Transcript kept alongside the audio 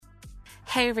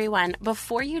Hey everyone,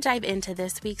 before you dive into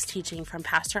this week's teaching from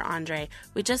Pastor Andre,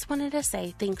 we just wanted to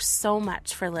say thanks so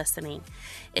much for listening.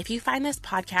 If you find this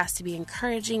podcast to be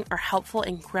encouraging or helpful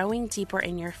in growing deeper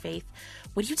in your faith,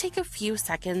 would you take a few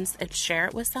seconds and share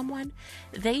it with someone?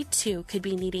 They too could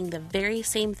be needing the very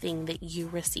same thing that you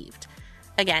received.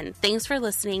 Again, thanks for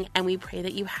listening, and we pray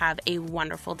that you have a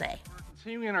wonderful day.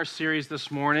 Continuing in our series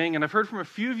this morning, and I've heard from a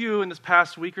few of you in this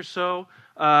past week or so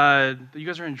that you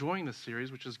guys are enjoying this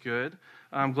series, which is good.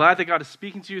 I'm glad that God is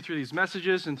speaking to you through these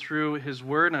messages and through His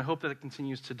Word, and I hope that it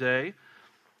continues today.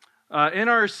 In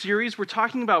our series, we're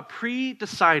talking about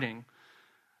pre-deciding,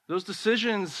 those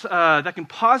decisions that can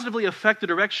positively affect the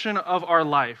direction of our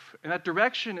life, and that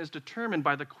direction is determined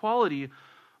by the quality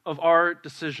of our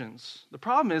decisions. The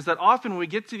problem is that often when we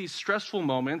get to these stressful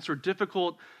moments or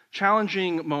difficult,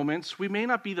 challenging moments, we may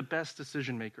not be the best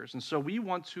decision makers. And so we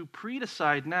want to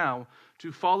pre-decide now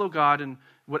to follow God in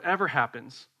whatever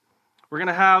happens. We're going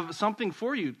to have something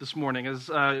for you this morning as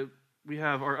we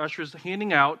have our ushers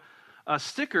handing out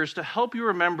stickers to help you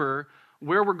remember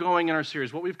where we're going in our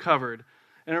series, what we've covered.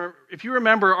 And if you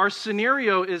remember, our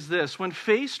scenario is this: when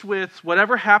faced with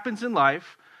whatever happens in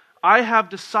life, I have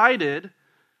decided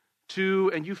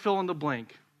to, and you fill in the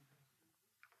blank.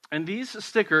 And these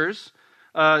stickers,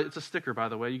 it's a sticker, by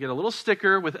the way. You get a little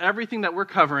sticker with everything that we're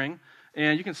covering,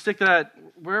 and you can stick that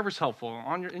wherever's helpful,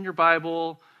 in your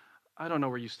Bible. I don't know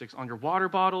where you stick, on your water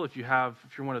bottle if you're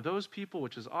one of those people,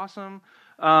 which is awesome.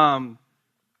 But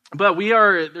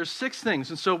there's 6 things.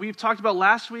 And so we've talked about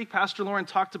last week, Pastor Lauren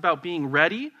talked about being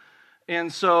ready.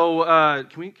 And so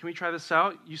can we try this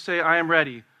out? You say, I am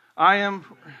ready.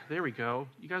 There we go.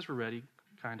 You guys were ready,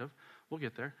 kind of. We'll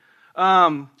get there.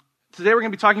 Today we're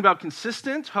going to be talking about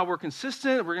consistent, how we're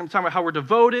consistent. We're going to be talking about how we're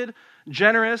devoted,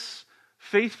 generous,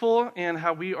 faithful, and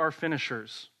how we are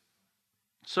finishers.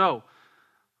 So,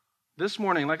 this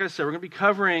morning, like I said, we're going to be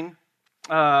covering,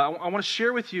 I want to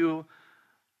share with you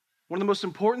one of the most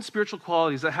important spiritual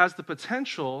qualities that has the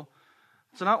potential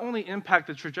to not only impact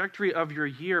the trajectory of your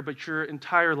year, but your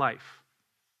entire life.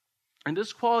 And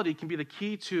this quality can be the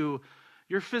key to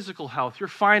your physical health, your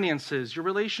finances, your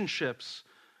relationships,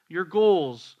 your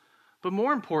goals, but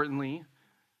more importantly,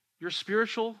 your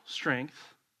spiritual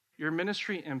strength, your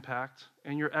ministry impact,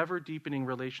 and your ever-deepening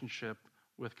relationship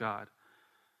with God.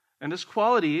 And this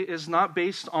quality is not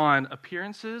based on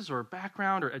appearances or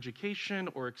background or education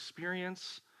or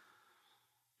experience.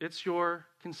 It's your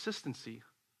consistency.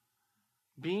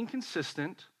 Being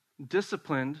consistent,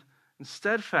 disciplined, and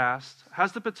steadfast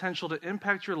has the potential to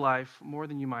impact your life more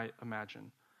than you might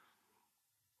imagine.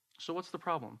 So what's the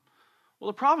problem?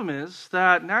 Well, the problem is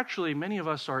that naturally many of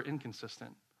us are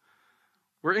inconsistent.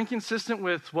 We're inconsistent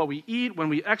with what we eat, when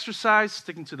we exercise,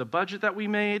 sticking to the budget that we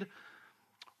made.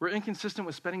 We're inconsistent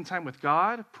with spending time with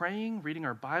God, praying, reading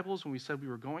our Bibles when we said we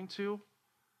were going to.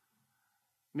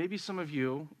 Maybe some of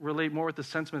you relate more with the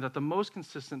sentiment that the most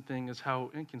consistent thing is how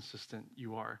inconsistent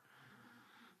you are.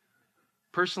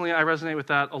 Personally, I resonate with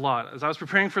that a lot. As I was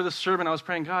preparing for this sermon, I was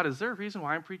praying, God, is there a reason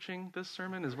why I'm preaching this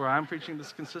sermon? Is where I'm preaching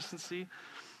this consistency?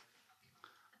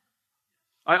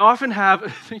 I often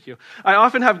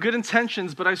have good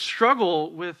intentions, but I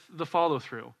struggle with the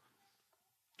follow-through.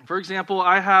 For example,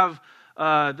 I have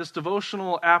this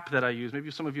devotional app that I use.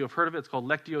 Maybe some of you have heard of it. It's called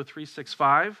Lectio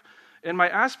 365. And my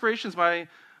aspirations, my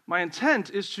intent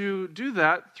is to do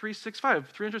that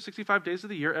 365 days of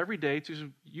the year, every day,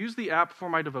 to use the app for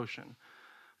my devotion.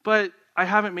 But I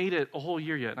haven't made it a whole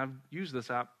year yet. And I've used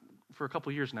this app for a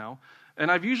couple years now. And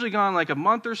I've usually gone like a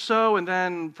month or so, and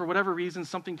then for whatever reason,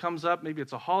 something comes up. Maybe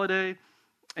it's a holiday,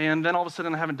 and then all of a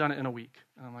sudden I haven't done it in a week.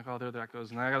 And I'm like, oh, there that goes.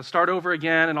 And I got to start over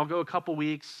again, and I'll go a couple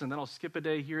weeks, and then I'll skip a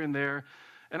day here and there.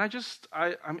 And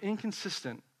I'm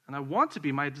inconsistent. And I want to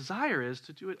be. My desire is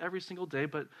to do it every single day,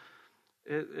 but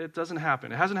it doesn't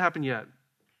happen. It hasn't happened yet.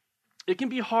 It can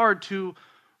be hard to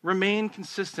remain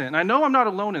consistent. And I know I'm not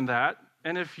alone in that.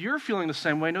 And if you're feeling the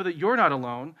same way, know that you're not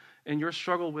alone in your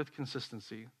struggle with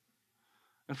consistency.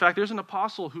 In fact, there's an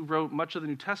apostle who wrote much of the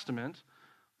New Testament,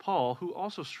 Paul, who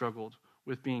also struggled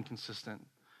with being consistent.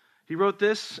 He wrote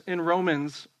this in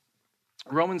Romans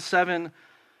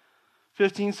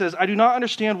 7:15 says, I do not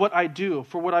understand what I do,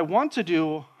 for what I want to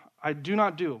do, I do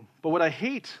not do, but what I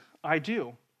hate, I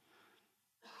do.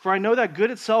 For I know that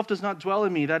good itself does not dwell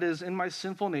in me, that is, in my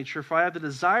sinful nature, for I have the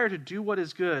desire to do what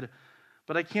is good,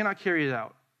 but I cannot carry it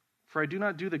out. For I do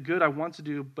not do the good I want to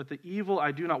do, but the evil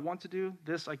I do not want to do,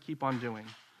 this I keep on doing.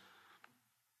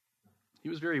 He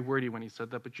was very wordy when he said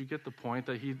that, but you get the point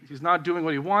that he's not doing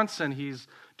what he wants and he's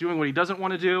doing what he doesn't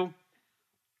want to do.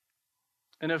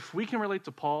 And if we can relate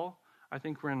to Paul, I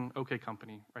think we're in okay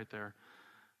company right there.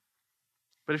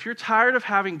 But if you're tired of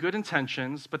having good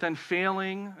intentions, but then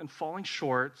failing and falling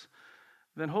short,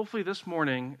 then hopefully this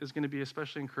morning is going to be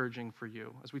especially encouraging for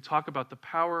you as we talk about the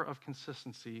power of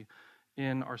consistency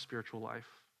in our spiritual life.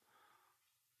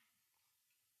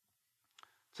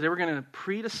 Today we're going to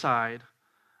pre-decide,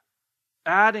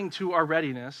 adding to our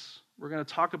readiness, we're going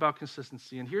to talk about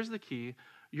consistency. And here's the key.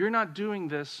 You're not doing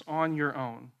this on your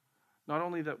own. Not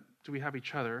only that do we have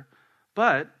each other,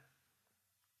 but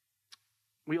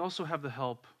we also have the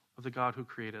help of the God who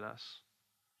created us.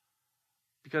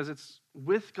 Because it's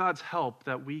with God's help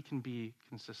that we can be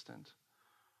consistent.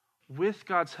 With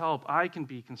God's help, I can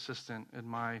be consistent in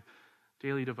my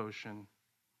daily devotion.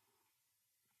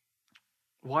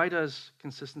 Why does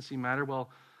consistency matter? Well,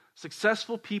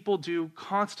 successful people do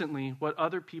constantly what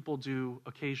other people do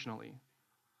occasionally.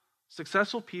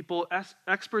 Successful people,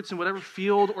 experts in whatever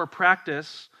field or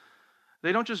practice,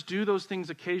 they don't just do those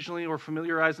things occasionally or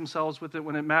familiarize themselves with it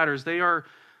when it matters. They are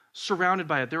surrounded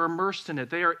by it. They're immersed in it.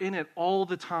 They are in it all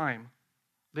the time.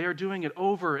 They are doing it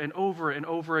over and over and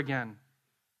over again.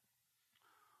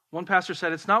 One pastor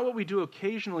said, it's not what we do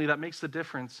occasionally that makes the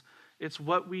difference. It's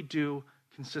what we do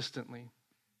consistently.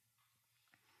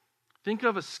 Think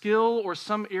of a skill or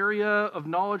some area of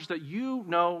knowledge that you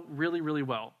know really, really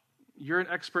well. You're an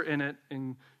expert in it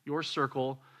in your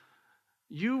circle.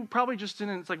 You probably just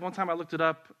didn't, it's like one time I looked it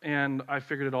up and I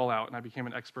figured it all out and I became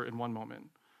an expert in one moment.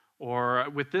 Or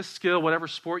with this skill, whatever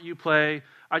sport you play,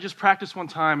 I just practiced one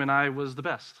time and I was the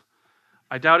best.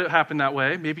 I doubt it happened that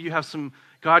way. Maybe you have some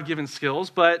God-given skills,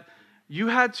 but you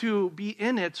had to be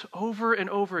in it over and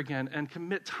over again and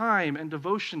commit time and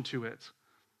devotion to it.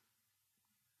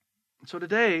 So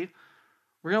today,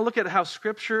 we're going to look at how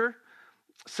Scripture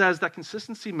says that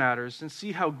consistency matters and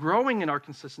see how growing in our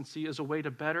consistency is a way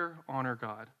to better honor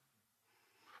God.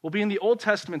 We'll be in the Old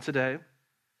Testament today,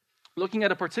 looking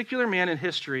at a particular man in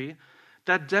history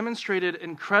that demonstrated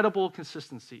incredible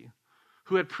consistency,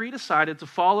 who had pre-decided to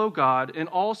follow God in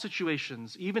all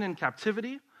situations, even in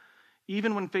captivity,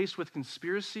 even when faced with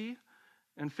conspiracy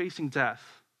and facing death.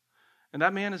 And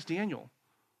that man is Daniel.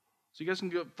 So you guys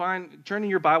can turn in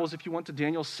your Bibles if you want to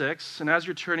Daniel 6. And as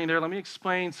you're turning there, let me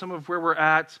explain some of where we're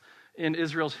at in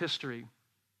Israel's history.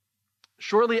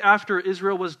 Shortly after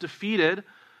Israel was defeated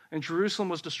and Jerusalem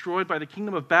was destroyed by the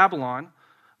kingdom of Babylon,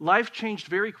 life changed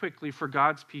very quickly for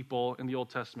God's people in the Old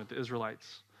Testament, the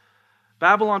Israelites.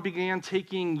 Babylon began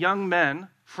taking young men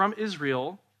from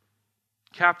Israel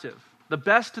captive, the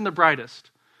best and the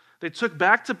brightest. They took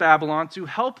back to Babylon to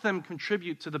help them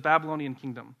contribute to the Babylonian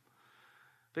kingdom.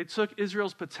 They took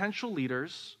Israel's potential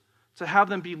leaders to have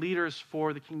them be leaders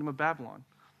for the kingdom of Babylon.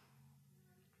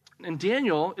 And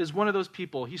Daniel is one of those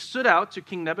people. He stood out to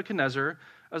King Nebuchadnezzar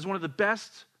as one of the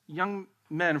best young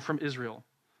men from Israel.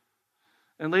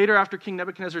 And later, after King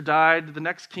Nebuchadnezzar died, the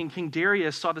next king, King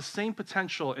Darius, saw the same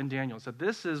potential in Daniel. He said,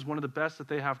 this is one of the best that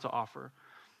they have to offer.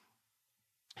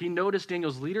 He noticed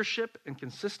Daniel's leadership and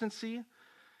consistency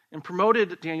and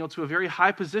promoted Daniel to a very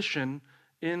high position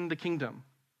in the kingdom.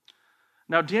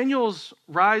 Now, Daniel's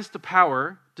rise to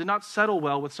power did not settle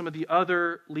well with some of the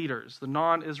other leaders, the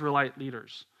non-Israelite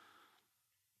leaders.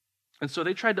 And so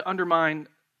they tried to undermine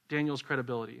Daniel's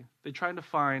credibility. They tried to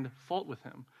find fault with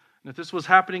him. And if this was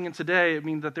happening in today, it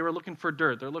means that they were looking for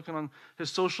dirt. They're looking on his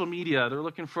social media. They're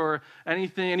looking for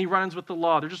anything, any run-ins with the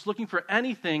law. They're just looking for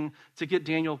anything to get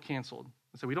Daniel canceled.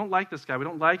 And so we don't like this guy. We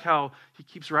don't like how he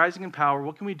keeps rising in power.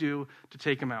 What can we do to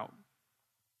take him out?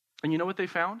 And you know what they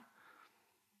found?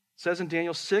 It says in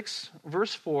Daniel 6,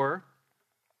 verse 4,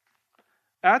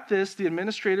 at this, the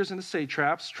administrators and the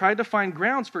satraps tried to find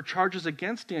grounds for charges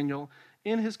against Daniel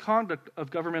in his conduct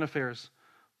of government affairs,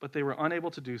 but they were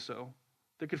unable to do so.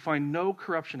 They could find no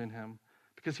corruption in him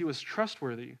because he was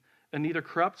trustworthy and neither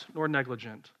corrupt nor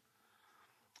negligent.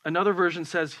 Another version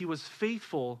says he was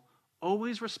faithful,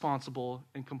 always responsible,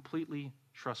 and completely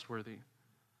trustworthy.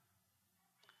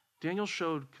 Daniel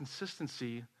showed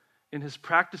consistency in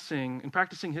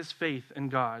practicing his faith in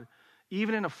God.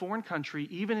 Even in a foreign country,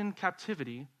 even in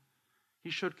captivity, he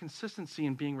showed consistency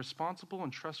in being responsible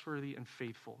and trustworthy and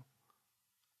faithful.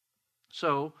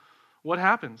 So, what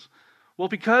happens? Well,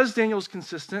 because Daniel's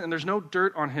consistent and there's no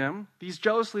dirt on him, these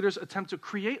jealous leaders attempt to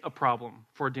create a problem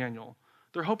for Daniel.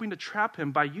 They're hoping to trap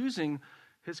him by using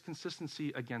his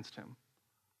consistency against him.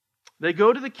 They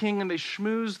go to the king and they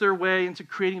schmooze their way into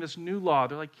creating this new law.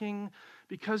 They're like, King,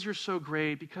 because you're so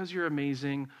great, because you're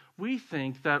amazing, we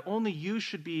think that only you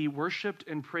should be worshipped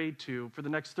and prayed to for the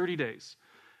next 30 days.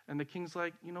 And the king's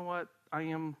like, you know what? I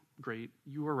am great.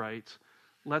 You are right.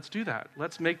 Let's do that.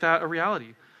 Let's make that a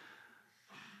reality.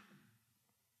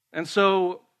 And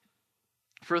so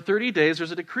For 30 days,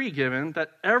 there's a decree given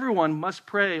that everyone must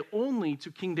pray only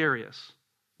to King Darius,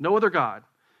 no other god.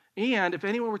 And if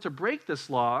anyone were to break this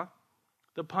law,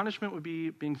 the punishment would be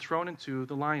being thrown into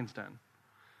the lion's den.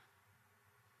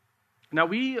 Now,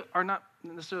 we are not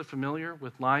necessarily familiar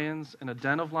with lions and a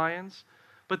den of lions,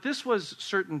 but this was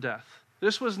certain death.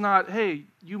 This was not, hey,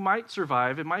 you might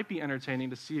survive. It might be entertaining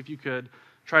to see if you could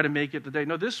try to make it today.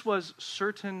 No, this was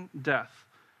certain death.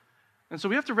 And so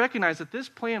we have to recognize that this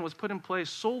plan was put in place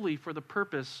solely for the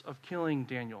purpose of killing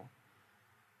Daniel.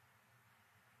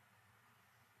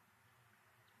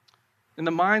 In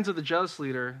the minds of the jealous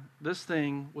leader, this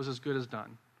thing was as good as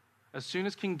done. As soon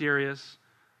as King Darius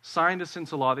signed this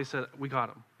into law, they said, we got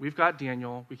him. We've got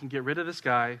Daniel. We can get rid of this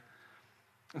guy.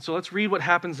 And so let's read what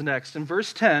happens next. In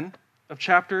verse 10 of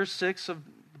chapter 6 of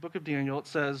the book of Daniel, it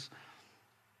says,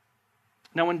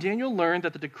 "Now when Daniel learned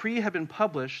that the decree had been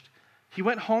published, he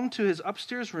went home to his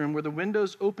upstairs room where the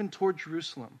windows opened toward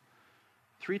Jerusalem.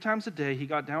 3 times a day he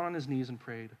got down on his knees and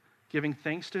prayed, giving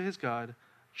thanks to his God,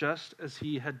 just as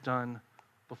he had done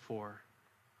before."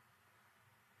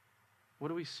 What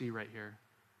do we see right here?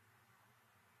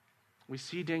 We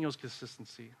see Daniel's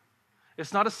consistency.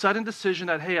 It's not a sudden decision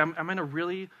that, hey, I'm in a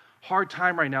really hard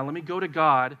time right now. Let me go to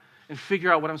God and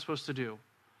figure out what I'm supposed to do.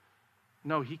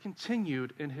 No, he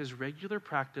continued in his regular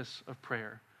practice of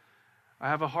prayer. I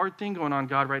have a hard thing going on,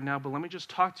 God, right now, but let me just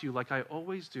talk to you like I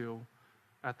always do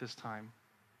at this time.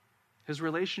 His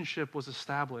relationship was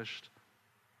established,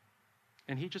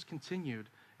 and he just continued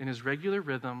in his regular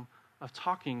rhythm of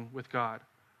talking with God.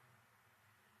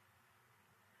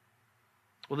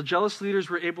 Well, the jealous leaders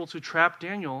were able to trap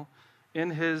Daniel in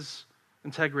his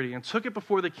integrity and took it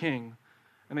before the king.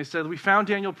 And they said, we found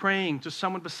Daniel praying to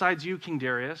someone besides you, King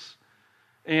Darius.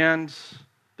 And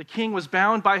the king was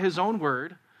bound by his own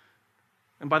word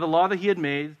and by the law that he had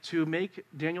made to make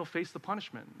Daniel face the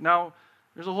punishment. Now,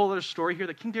 there's a whole other story here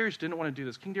that King Darius didn't want to do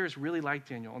this. King Darius really liked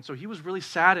Daniel, and so he was really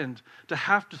saddened to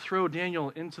have to throw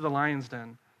Daniel into the lion's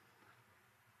den.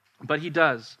 But he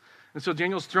does. And so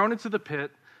Daniel's thrown into the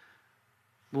pit,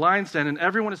 the lion's den, and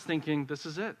everyone is thinking, this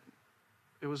is it.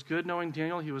 It was good knowing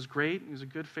Daniel. He was great. He was a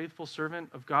good, faithful servant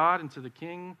of God and to the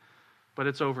king, but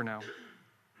it's over now.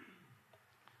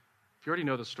 If you already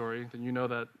know the story, then you know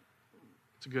that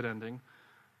it's a good ending.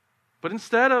 But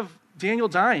instead of Daniel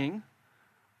dying,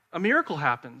 a miracle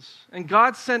happens, and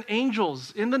God sent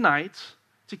angels in the night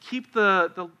to keep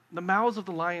the mouths of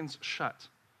the lions shut.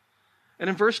 And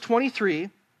in verse 23,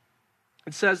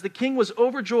 it says, the king was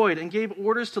overjoyed and gave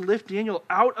orders to lift Daniel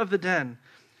out of the den.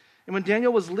 And when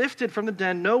Daniel was lifted from the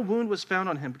den, no wound was found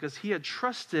on him because he had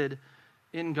trusted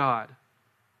in God.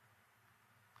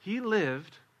 He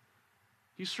lived,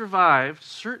 he survived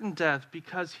certain death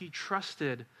because he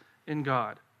trusted in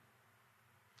God.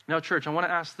 Now, church, I want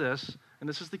to ask this, and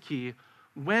this is the key.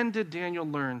 When did Daniel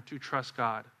learn to trust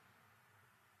God?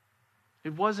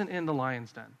 It wasn't in the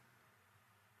lion's den.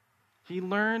 He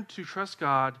learned to trust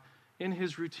God in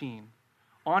his routine,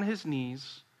 on his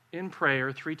knees, in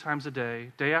prayer 3 times a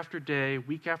day after day,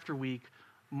 week after week,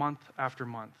 month after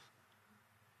month.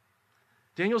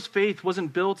 Daniel's faith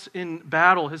wasn't built in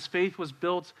battle. His faith was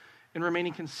built in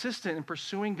remaining consistent in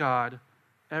pursuing God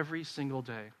every single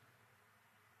day.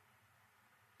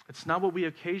 It's not what we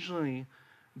occasionally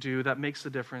do that makes the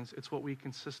difference. It's what we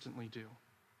consistently do.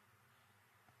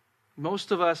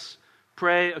 Most of us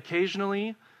pray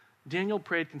occasionally. Daniel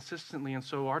prayed consistently, and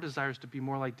so our desire is to be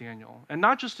more like Daniel. And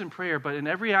not just in prayer, but in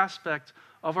every aspect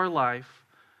of our life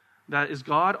that is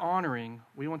God-honoring,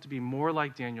 we want to be more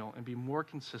like Daniel and be more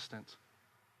consistent.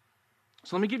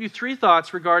 So let me give you 3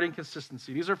 thoughts regarding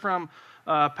consistency. These are from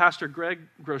Pastor Greg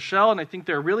Groeschel, and I think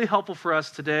they're really helpful for us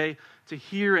today to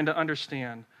hear and to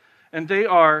understand. And they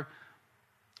are,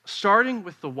 starting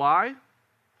with the why.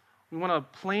 We want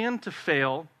to plan to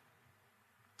fail,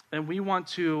 and we want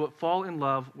to fall in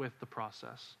love with the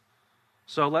process.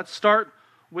 So let's start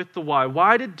with the why.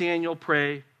 Why did Daniel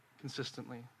pray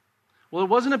consistently? Well, it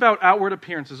wasn't about outward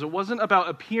appearances. It wasn't about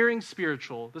appearing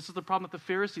spiritual. This is the problem that the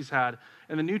Pharisees had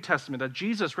in the New Testament, that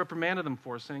Jesus reprimanded them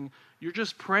for, saying, you're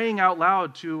just praying out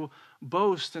loud to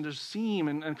boast and to seem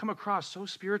and come across so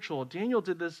spiritual. Daniel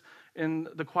did this in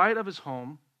the quiet of his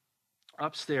home,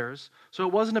 upstairs, so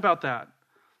it wasn't about that.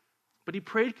 But he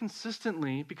prayed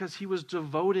consistently because he was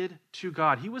devoted to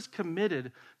God. He was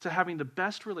committed to having the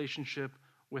best relationship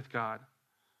with God.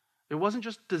 It wasn't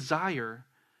just desire,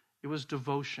 it was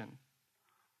devotion.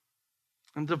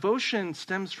 And devotion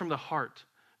stems from the heart.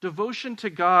 Devotion to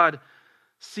God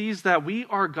sees that we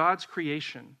are God's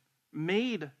creation,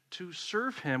 made to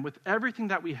serve him with everything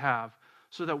that we have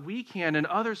so that we can and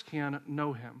others can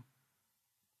know him.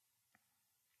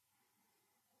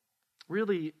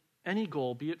 really any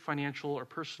goal, be it financial or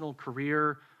personal,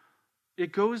 career,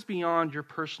 it goes beyond your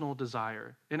personal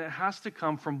desire. And it has to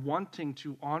come from wanting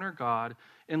to honor God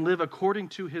and live according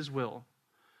to his will.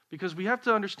 Because we have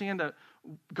to understand that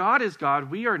God is God,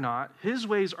 we are not. His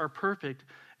ways are perfect.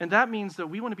 And that means that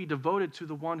we want to be devoted to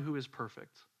the one who is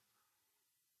perfect.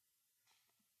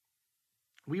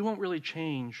 We won't really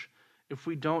change if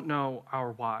we don't know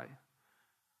our why.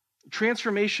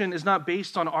 Transformation is not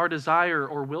based on our desire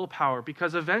or willpower,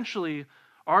 because eventually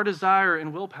our desire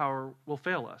and willpower will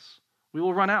fail us. We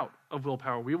will run out of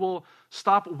willpower. We will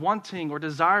stop wanting or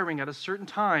desiring at a certain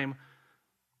time,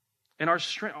 and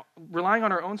relying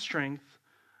on our own strength,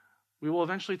 we will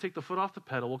eventually take the foot off the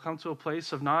pedal. We'll come to a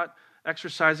place of not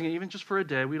exercising it even just for a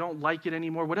day. We don't like it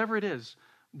anymore. Whatever it is,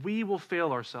 we will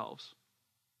fail ourselves.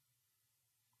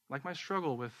 Like my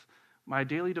struggle with my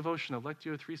daily devotion of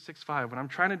Lectio 365, when I'm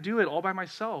trying to do it all by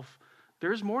myself,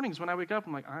 there's mornings when I wake up,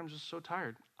 I'm like, I'm just so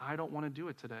tired. I don't want to do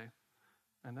it today.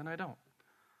 And then I don't.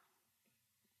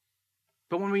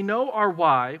 But when we know our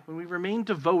why, when we remain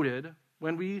devoted,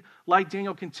 when we, like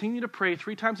Daniel, continue to pray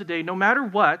 3 times a day, no matter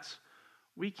what,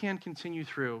 we can continue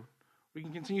through. We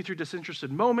can continue through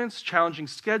disinterested moments, challenging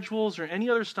schedules, or any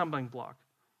other stumbling block.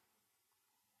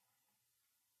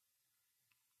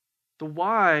 The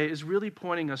why is really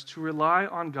pointing us to rely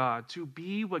on God, to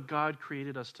be what God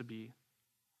created us to be.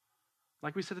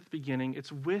 Like we said at the beginning,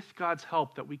 it's with God's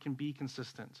help that we can be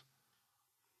consistent.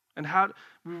 And how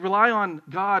we rely on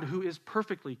God who is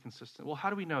perfectly consistent. Well, how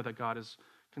do we know that God is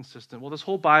consistent? Well, this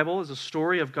whole Bible is a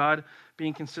story of God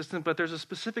being consistent, but there's a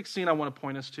specific scene I want to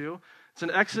point us to. It's in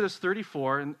Exodus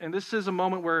 34, and this is a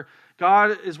moment where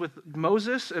God is with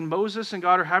Moses and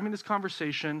God are having this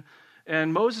conversation,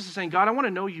 and Moses is saying, God, I want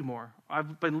to know you more.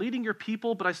 I've been leading your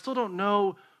people, but I still don't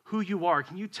know who you are.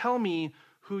 Can you tell me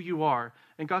who you are?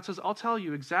 And God says, I'll tell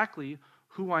you exactly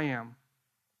who I am.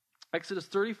 Exodus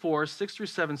 34,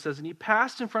 6-7 says, and he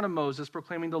passed in front of Moses,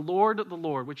 proclaiming the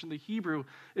Lord, which in the Hebrew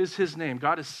is his name.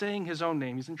 God is saying his own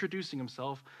name. He's introducing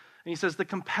himself. And he says, the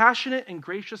compassionate and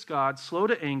gracious God, slow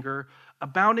to anger,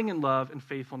 abounding in love and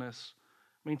faithfulness,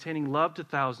 maintaining love to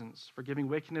thousands, forgiving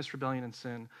wickedness, rebellion, and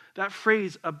sin. That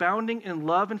phrase, abounding in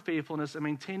love and faithfulness and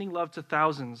maintaining love to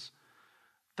thousands,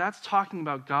 that's talking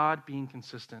about God being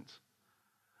consistent.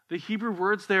 The Hebrew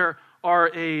words there are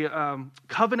a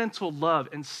covenantal love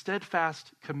and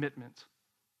steadfast commitment.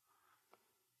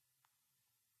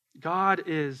 God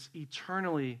is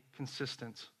eternally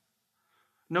consistent.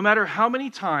 No matter how many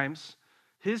times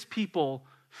his people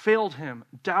failed him,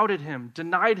 doubted him,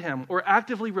 denied him, or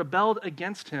actively rebelled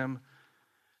against him,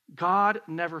 God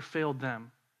never failed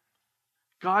them.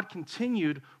 God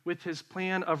continued with his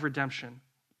plan of redemption.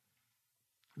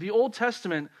 The Old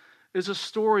Testament is a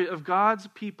story of God's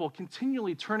people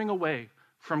continually turning away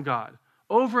from God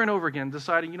over and over again,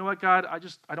 deciding, you know what, God,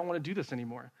 I don't want to do this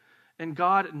anymore. And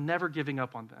God never giving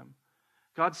up on them.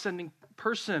 God sending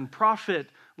person, prophet,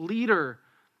 leader,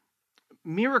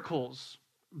 miracles,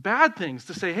 bad things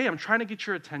to say, hey, I'm trying to get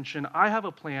your attention. I have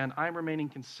a plan. I'm remaining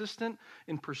consistent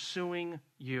in pursuing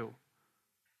you.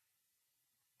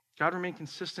 God remained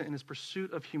consistent in his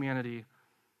pursuit of humanity,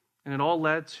 and it all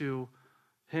led to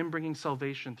him bringing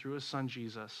salvation through his son,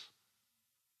 Jesus.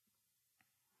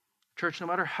 Church, no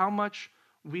matter how much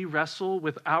we wrestle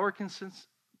with our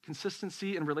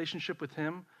consistency in relationship with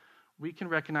him, we can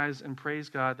recognize and praise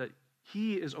God that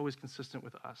he is always consistent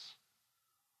with us.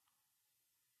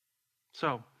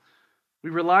 So, we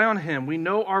rely on him. We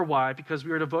know our why because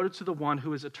we are devoted to the one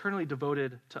who is eternally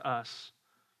devoted to us.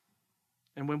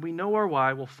 And when we know our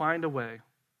why, we'll find a way.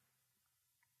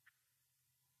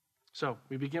 So,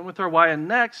 we begin with our why, and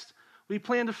next, we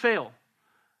plan to fail.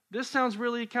 This sounds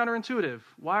really counterintuitive.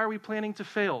 Why are we planning to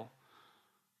fail?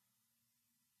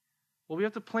 Well, we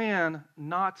have to plan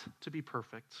not to be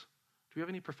perfect. Do we have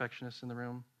any perfectionists in the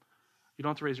room? You don't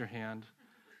have to raise your hand.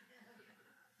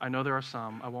 I know there are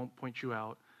some. I won't point you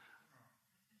out.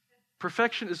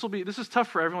 Perfection, this is tough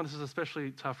for everyone. This is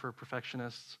especially tough for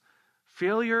perfectionists.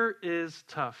 Failure is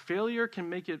tough. Failure can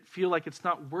make it feel like it's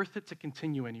not worth it to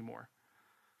continue anymore.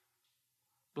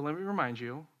 But let me remind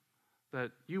you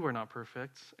that you are not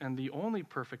perfect, and the only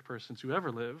perfect person to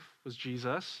ever live was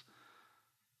Jesus.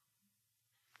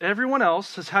 Everyone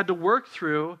else has had to work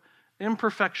through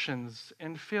imperfections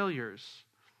and failures,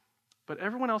 but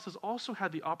everyone else has also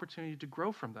had the opportunity to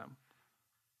grow from them.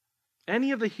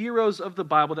 Any of the heroes of the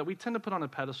Bible that we tend to put on a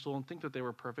pedestal and think that they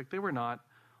were perfect, they were not.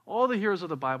 All the heroes of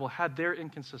the Bible had their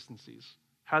inconsistencies,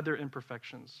 had their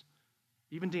imperfections,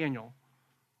 even Daniel.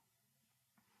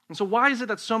 And so why is it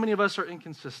that so many of us are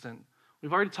inconsistent?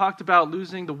 We've already talked about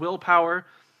losing the willpower.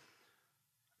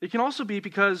 It can also be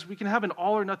because we can have an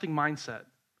all or nothing mindset.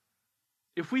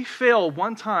 If we fail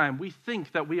one time, we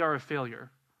think that we are a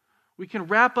failure. We can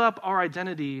wrap up our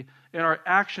identity in our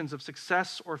actions of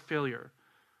success or failure,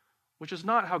 which is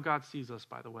not how God sees us,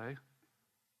 by the way.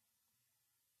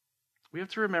 We have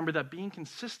to remember that being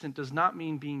consistent does not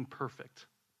mean being perfect.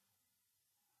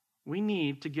 We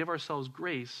need to give ourselves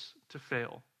grace to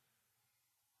fail.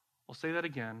 I'll say that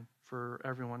again for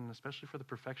everyone, and especially for the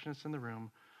perfectionists in the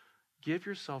room. Give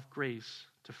yourself grace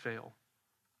to fail.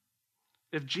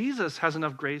 If Jesus has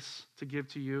enough grace to give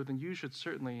to you, then you should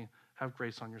certainly have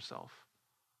grace on yourself.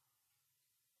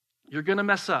 You're going to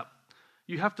mess up.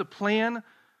 You have to plan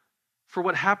for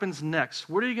what happens next.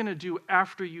 What are you going to do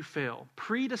after you fail?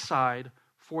 Pre-decide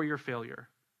for your failure.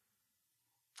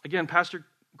 Again, Pastor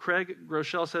Craig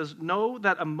Groeschel says, know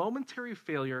that a momentary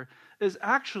failure is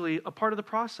actually a part of the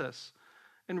process.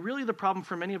 And really the problem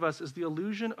for many of us is the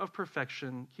illusion of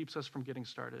perfection keeps us from getting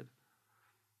started.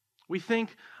 We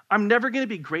think, I'm never going to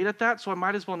be great at that, so I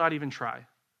might as well not even try.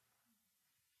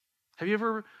 Have you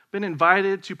ever been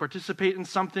invited to participate in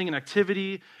something, an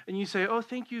activity, and you say, oh,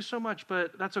 thank you so much,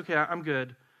 but that's okay, I'm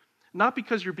good. Not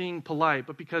because you're being polite,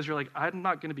 but because you're like, I'm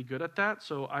not going to be good at that,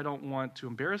 so I don't want to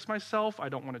embarrass myself. I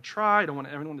don't want to try. I don't want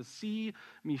everyone to see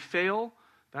me fail.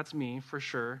 That's me, for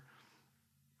sure.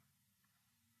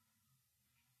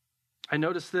 I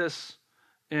notice this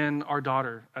in our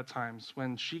daughter at times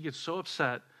when she gets so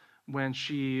upset when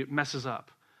she messes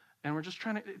up. And we're just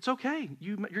trying to, it's okay.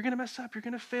 You're going to mess up. You're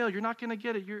going to fail. You're not going to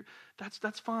get it.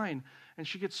 That's fine. And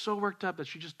she gets so worked up that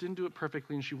she just didn't do it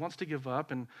perfectly and she wants to give up.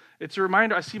 And it's a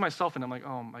reminder. I see myself and I'm like,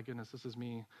 oh my goodness, this is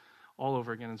me all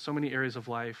over again in so many areas of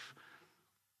life.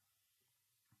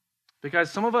 Because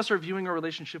some of us are viewing our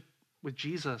relationship with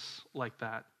Jesus like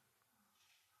that.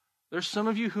 There's some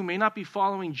of you who may not be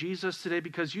following Jesus today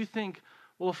because you think,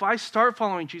 well, if I start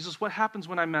following Jesus, what happens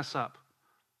when I mess up?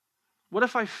 What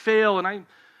if I fail and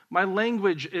my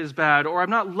language is bad, or I'm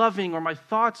not loving, or my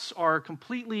thoughts are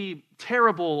completely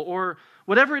terrible, or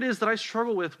whatever it is that I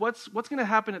struggle with, what's going to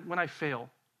happen when I fail?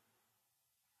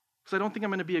 Because I don't think I'm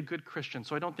going to be a good Christian,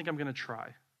 so I don't think I'm going to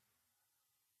try.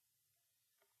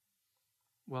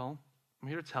 Well, I'm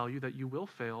here to tell you that you will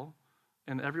fail,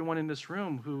 and everyone in this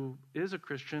room who is a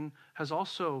Christian has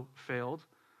also failed.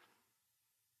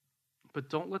 But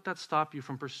don't let that stop you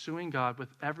from pursuing God with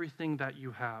everything that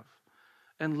you have.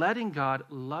 And letting God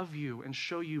love you and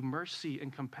show you mercy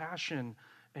and compassion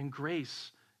and grace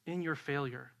in your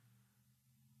failure.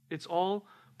 It's all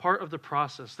part of the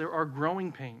process. There are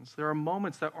growing pains. There are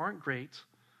moments that aren't great,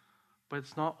 but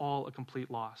it's not all a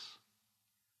complete loss.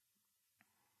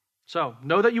 So,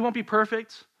 know that you won't be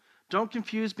perfect. Don't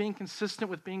confuse being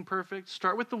consistent with being perfect.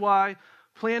 Start with the why,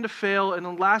 plan to fail, and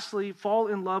then lastly, fall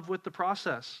in love with the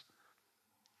process.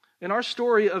 In our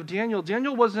story of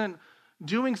Daniel wasn't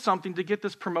doing something to get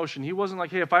this promotion. He wasn't like,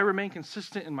 hey, if I remain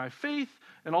consistent in my faith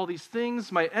and all these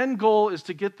things, my end goal is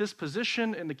to get this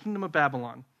position in the kingdom of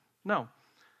Babylon. No.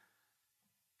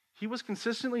 He was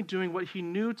consistently doing what he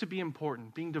knew to be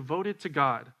important, being devoted to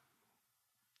God.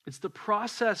 It's the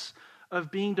process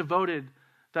of being devoted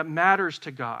that matters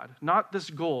to God, not this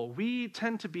goal. We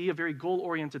tend to be a very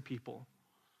goal-oriented people.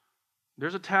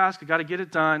 There's a task, I got to get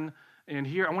it done, and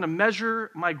here I want to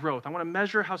measure my growth. I want to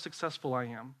measure how successful I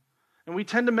am. And we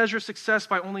tend to measure success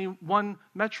by only one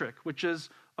metric, which is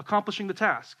accomplishing the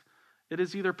task. It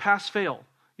is either pass-fail.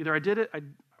 Either I did it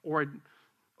or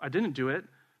I didn't do it,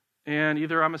 and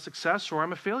either I'm a success or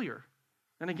I'm a failure.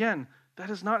 And again, that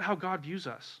is not how God views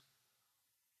us.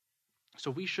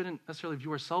 So we shouldn't necessarily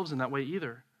view ourselves in that way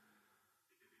either.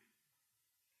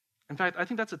 In fact, I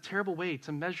think that's a terrible way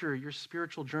to measure your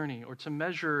spiritual journey or to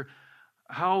measure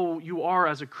how you are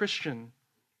as a Christian.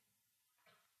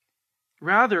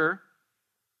 Rather,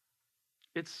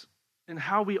 it's in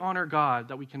how we honor God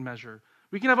that we can measure.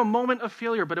 We can have a moment of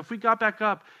failure, but if we got back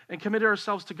up and committed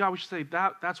ourselves to God, we should say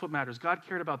that's what matters. God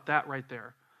cared about that right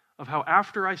there, of how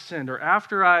after I sinned or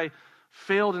after I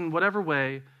failed in whatever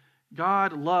way,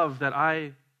 God loved that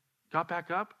I got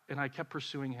back up and I kept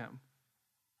pursuing him.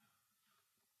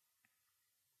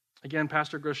 Again,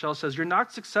 Pastor Groeschel says, you're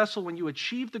not successful when you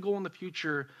achieve the goal in the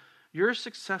future. You're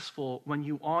successful when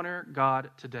you honor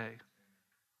God today.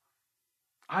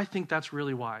 I think that's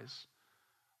really wise.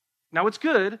 Now, it's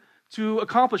good to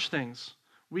accomplish things.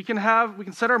 We can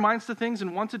set our minds to things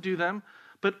and want to do them,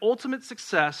 but ultimate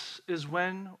success is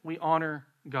when we honor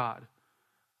God.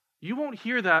 You won't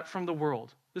hear that from the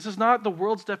world. This is not the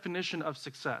world's definition of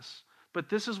success, but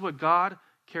this is what God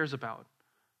cares about,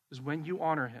 is when you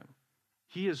honor him.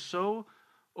 He is so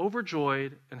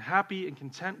overjoyed and happy and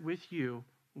content with you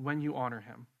when you honor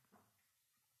him.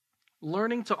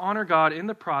 Learning to honor God in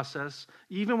the process,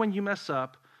 even when you mess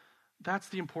up, that's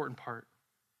the important part.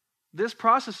 This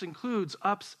process includes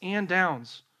ups and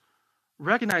downs.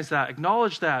 Recognize that,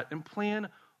 acknowledge that, and plan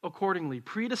accordingly.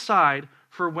 Pre-decide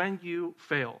for when you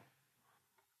fail.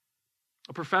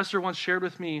 A professor once shared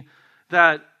with me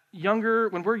that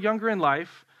when we're younger in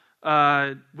life,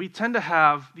 we tend to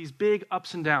have these big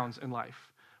ups and downs in life.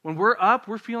 When we're up,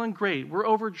 we're feeling great. We're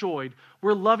overjoyed.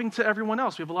 We're loving to everyone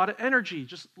else. We have a lot of energy.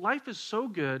 Just life is so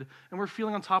good, and we're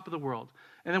feeling on top of the world.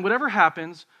 And then whatever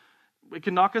happens, it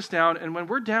can knock us down. And when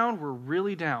we're down, we're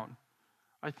really down.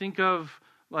 I think of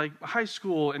like high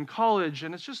school and college,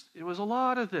 and it was a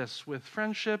lot of this with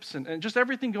friendships and just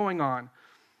everything going on.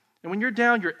 And when you're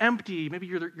down, you're empty. Maybe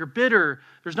you're bitter.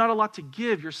 There's not a lot to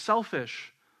give. You're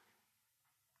selfish.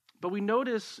 But we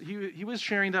notice he was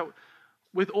sharing that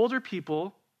with older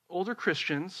people, older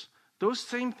Christians, those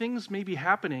same things may be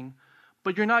happening,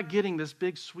 but you're not getting this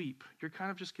big sweep. You're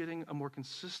kind of just getting a more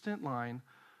consistent line.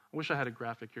 I wish I had a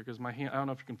graphic here because my hand, I don't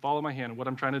know if you can follow my hand and what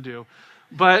I'm trying to do.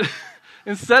 But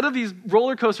instead of these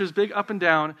roller coasters, big up and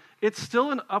down, it's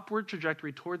still an upward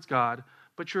trajectory towards God,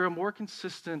 but you're a more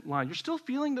consistent line. You're still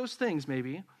feeling those things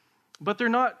maybe, but they're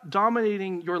not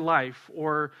dominating your life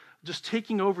or just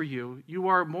taking over you. You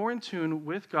are more in tune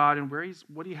with God and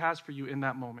what he has for you in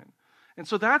that moment. And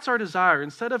so that's our desire.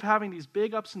 Instead of having these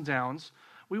big ups and downs,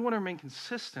 we want to remain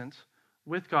consistent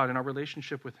with God in our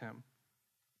relationship with him.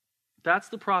 That's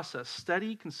the process,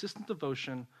 steady, consistent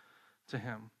devotion to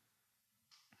him.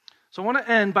 So I want to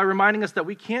end by reminding us that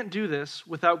we can't do this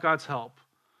without God's help.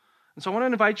 And so I want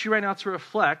to invite you right now to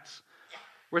reflect.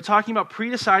 We're talking about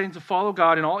pre-deciding to follow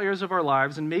God in all areas of our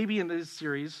lives, and maybe in this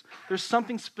series, there's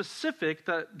something specific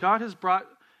that God has brought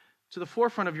to the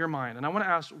forefront of your mind. And I want to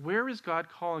ask, where is God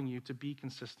calling you to be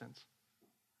consistent?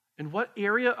 In what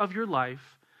area of your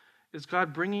life is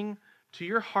God bringing to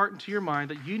your heart and to your mind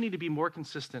that you need to be more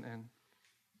consistent in?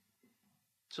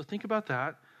 So think about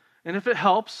that. And if it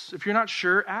helps, if you're not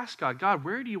sure, ask God, God,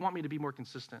 where do you want me to be more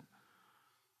consistent?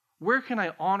 Where can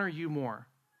I honor you more?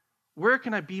 Where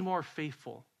can I be more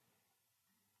faithful?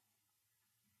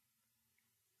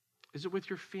 Is it with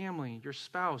your family, your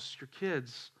spouse, your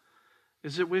kids?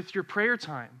 Is it with your prayer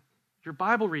time, your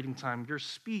Bible reading time, your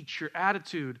speech, your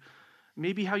attitude,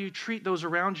 maybe how you treat those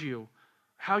around you,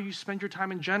 how you spend your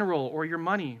time in general or your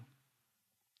money?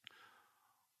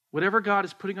 Whatever God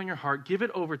is putting on your heart, give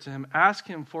it over to him. Ask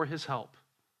him for his help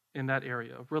in that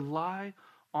area. Rely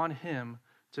on him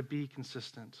to be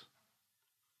consistent.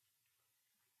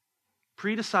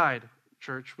 Pre-decide,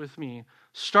 church, with me.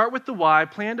 Start with the why,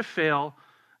 plan to fail,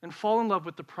 and fall in love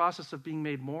with the process of being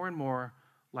made more and more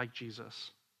like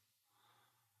Jesus.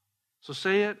 So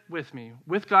say it with me.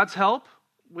 With God's help,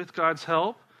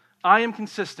 I am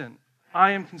consistent.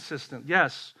 I am consistent.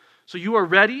 Yes. So you are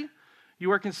ready.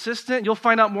 You are consistent. You'll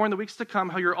find out more in the weeks to come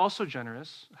how you're also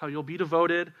generous, how you'll be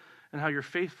devoted, and how you're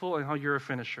faithful, and how you're a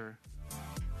finisher.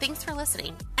 Thanks for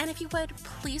listening. And if you would,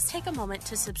 please take a moment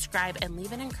to subscribe and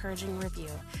leave an encouraging review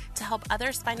to help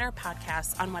others find our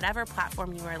podcasts on whatever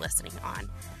platform you are listening on.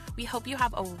 We hope you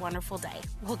have a wonderful day.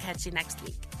 We'll catch you next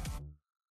week.